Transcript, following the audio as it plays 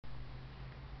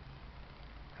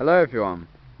Hello everyone,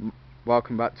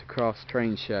 welcome back to Craft's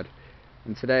Train Shed,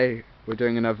 and today we're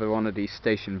doing another one of these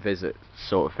station visit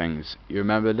sort of things. You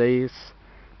remember these?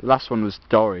 The last one was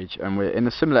Dorridge, and we're in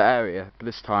a similar area, but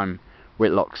this time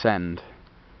Whitlocks End.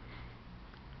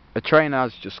 A train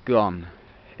has just gone.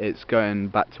 It's going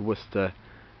back to Worcester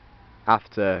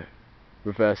after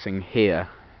reversing here,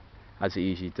 as it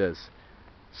usually does.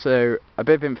 So, a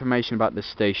bit of information about this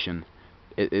station.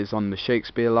 It is on the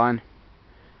Shakespeare Line,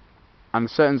 and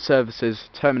certain services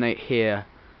terminate here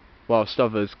whilst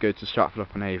others go to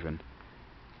Stratford-Upon-Avon.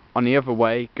 On the other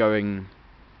way, going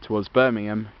towards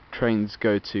Birmingham, trains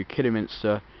go to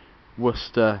Kidderminster,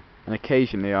 Worcester, and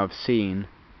occasionally I've seen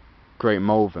Great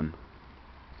Malvern.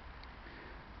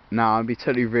 Now, I'll be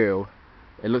totally real,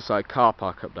 it looks like a car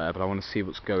park up there, but I want to see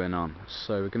what's going on.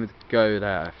 So we're going to go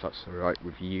there, if that's alright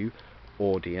with you,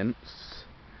 audience.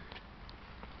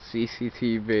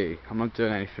 CCTV, I'm not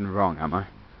doing anything wrong, am I?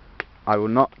 I will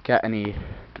not get any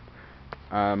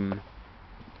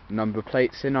number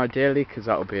plates in ideally, because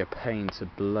that will be a pain to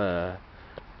blur.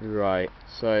 Right,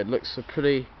 so it looks a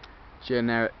pretty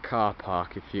generic car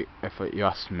park if you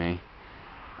ask me.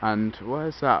 And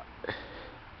where's that?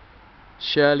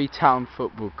 Shirley Town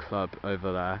Football Club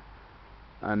over there.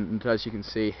 And as you can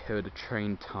see, here are the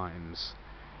train times.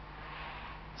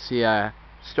 So yeah,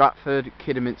 Stratford,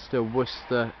 Kidderminster,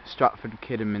 Worcester, Stratford,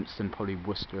 Kidderminster, and probably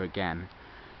Worcester again.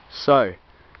 So,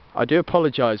 I do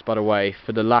apologise by the way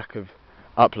for the lack of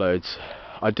uploads.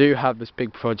 I do have this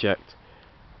big project.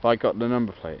 Have I got the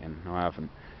number plate in? No, I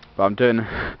haven't. But I'm doing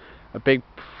a big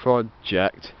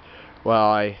project where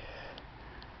I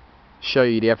show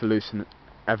you the evolution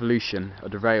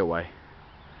of the railway,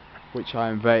 which I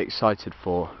am very excited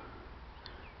for.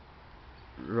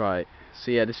 Right,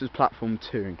 so yeah, this is platform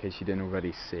 2 in case you didn't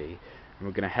already see, and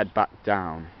we're going to head back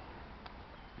down.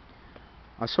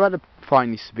 I swear the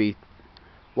fine used to be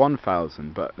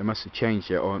 1,000, but they must have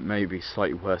changed it, or it may be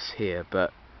slightly worse here.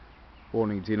 But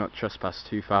warning, do not trespass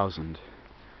 2,000.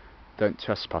 Don't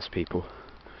trespass, people.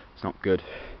 It's not good.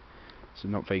 It's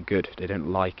not very good. They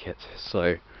don't like it.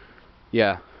 So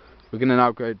yeah, we're going to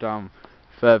now go down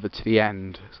further to the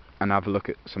end and have a look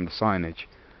at some of the signage.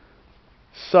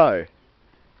 So,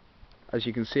 as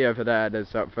you can see over there,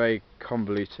 there's that very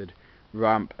convoluted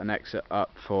ramp and exit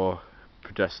up for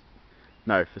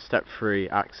step 3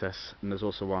 access, and there's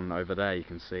also one over there you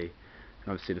can see, and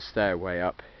obviously the stairway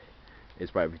up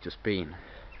is where we've just been.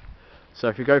 So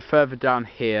if we go further down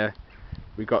here,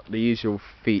 we've got the usual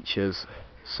features,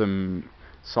 some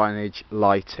signage,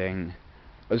 lighting,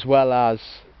 as well as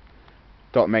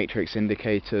dot matrix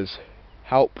indicators,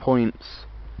 help points.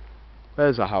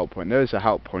 There's a help point, there's a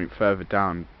help point further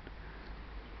down,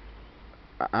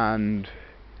 and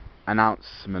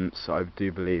announcements, I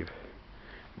do believe.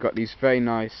 We've got these very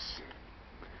nice,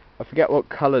 I forget what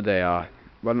colour they are,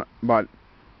 well, like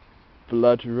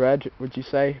blood red would you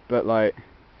say, but like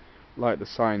the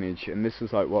signage, and this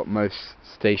is like what most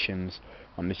stations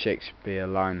on the Shakespeare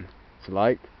Line is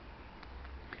like.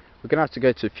 We're going to have to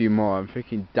go to a few more. I'm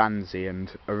thinking Danzy and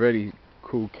a really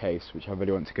cool case which I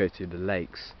really want to go to, the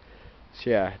lakes. So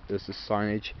yeah, there's the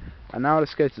signage, and now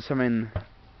let's go to something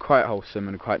quite wholesome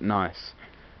and quite nice,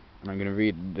 and I'm going to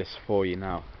read this for you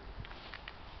now.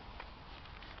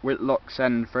 Whitlocks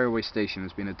End railway station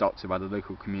has been adopted by the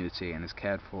local community and is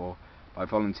cared for by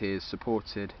volunteers,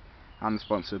 supported and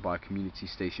sponsored by a community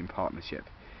station partnership.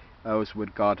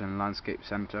 Earlswood Garden and Landscape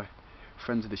Centre,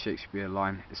 Friends of the Shakespeare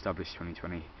Line, established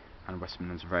 2020, and West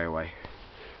Midlands Railway.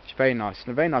 It's very nice, and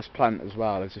a very nice plant as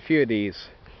well. There's a few of these.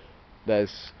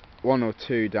 There's 1 or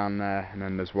 2 down there, and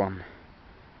then there's 1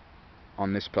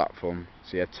 on this platform.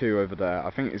 So yeah, 2 over there. I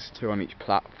think it's 2 on each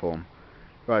platform.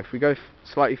 Right, if we go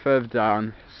slightly further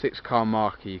down, 6-car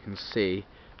marker you can see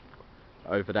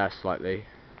over there slightly,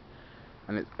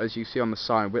 and as you see on the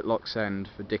sign, Whitlocks End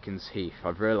for Dickens Heath.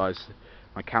 I've realised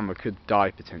my camera could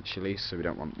die potentially, so we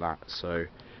don't want that, so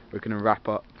we're going to wrap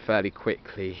up fairly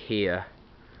quickly here.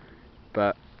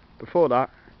 But before that,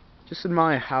 just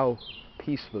admire how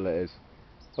peaceful it is.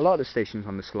 A lot of the stations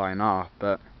on this line are,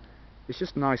 but it's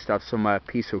just nice to have somewhere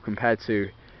peaceful compared to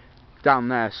down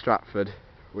there, Stratford,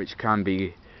 which can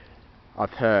be,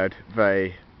 I've heard,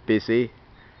 very busy,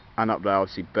 and up there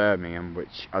obviously Birmingham,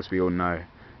 which as we all know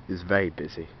is very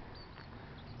busy.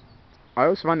 I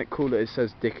also find it cool that it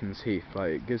says Dickens Heath,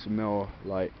 like it gives more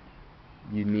like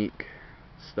unique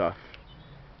stuff,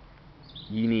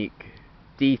 unique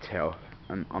detail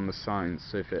on the signs,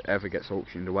 so if it ever gets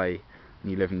auctioned away and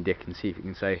you live in Dickens Heath, you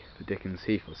can say for Dickens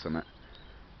Heath or something.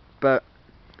 But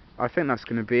I think that's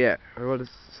going to be it. What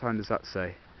sign does that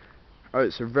say? Oh,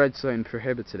 it's a red zone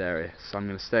prohibited area, so I'm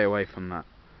going to stay away from that.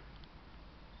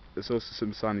 there's also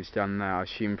some signage down there, I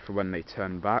assume for when they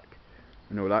turn back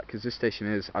and all that, because this station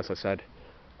is, as I said,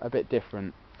 a bit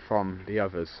different from the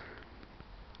others.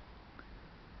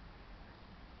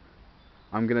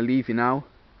 I'm going to leave you now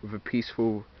with a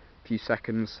peaceful few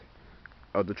seconds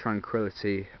of the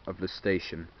tranquility of the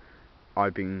station.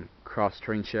 I've been Craft's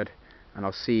Train Shed, and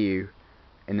I'll see you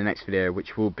in the next video,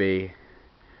 which will be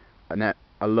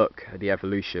a look at the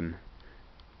evolution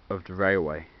of the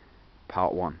railway,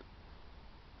 part 1.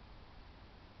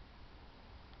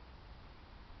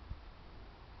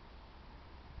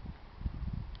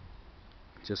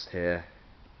 Just here,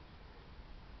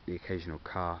 the occasional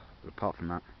car, but apart from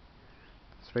that,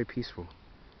 it's very peaceful.